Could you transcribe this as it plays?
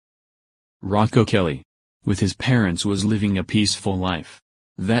Rocco Kelly, with his parents, was living a peaceful life.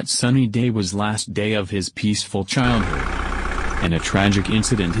 That sunny day was last day of his peaceful childhood. In a tragic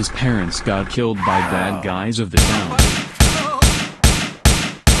incident, his parents got killed by bad guys of the town.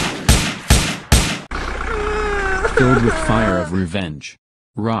 Filled with fire of revenge,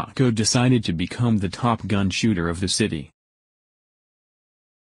 Rocco decided to become the top gun shooter of the city.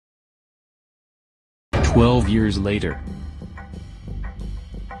 12 years later,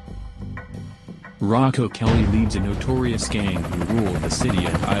 Rocco Kelly leads a notorious gang who rule the city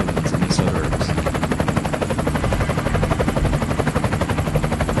and islands in the suburbs.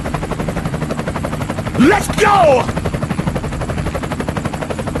 Let's go!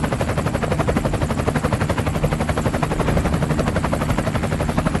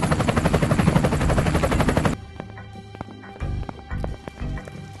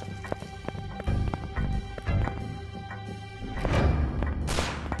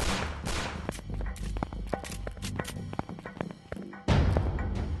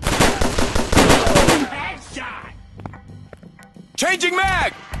 Changing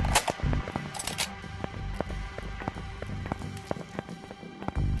mag!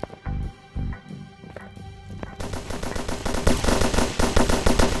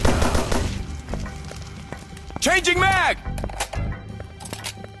 Changing mag!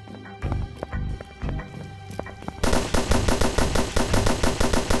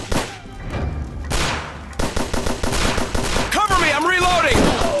 Cover me, I'm reloading!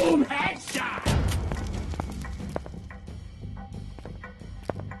 Boom! Headshot!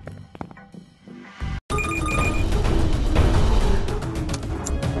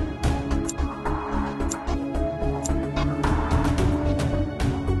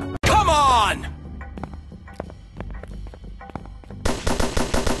 Come on!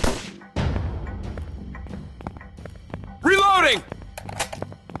 Reloading!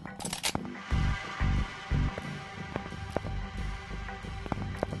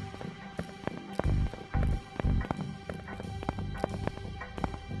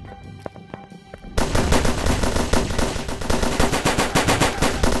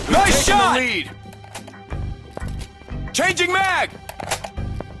 Nice shot! Lead. Changing mag!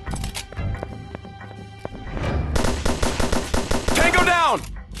 Tango down!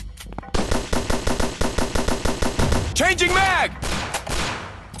 Changing mag!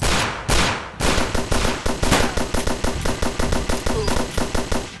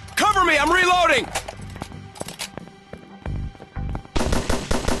 Cover me, I'm reloading!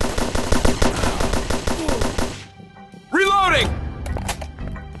 Reloading!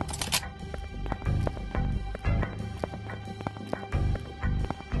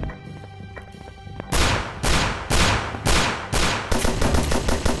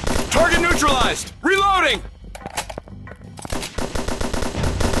 Target neutralized! Reloading!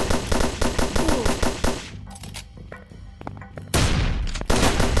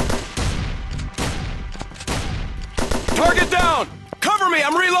 Target down! Cover me,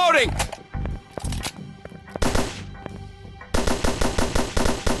 I'm reloading!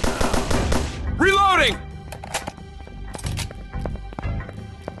 Reloading!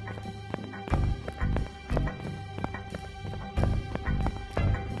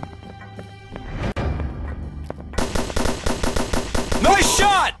 Nice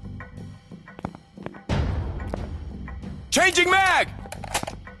shot! Changing mag!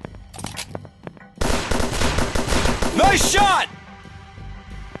 Nice shot!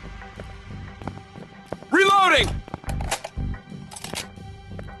 Reloading!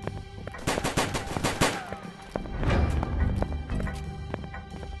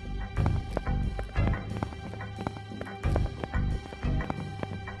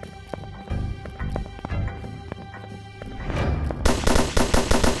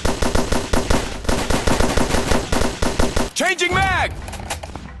 Changing mag!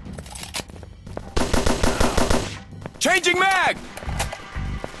 Changing mag!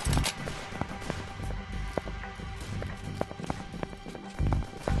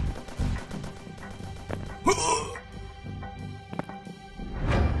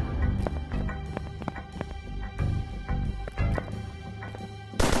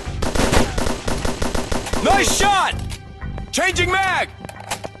 Nice shot! Changing mag!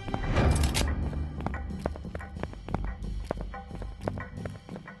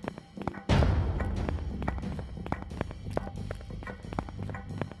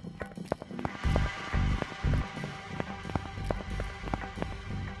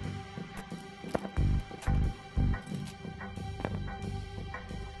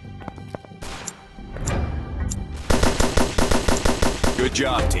 Good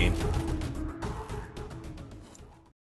job, team.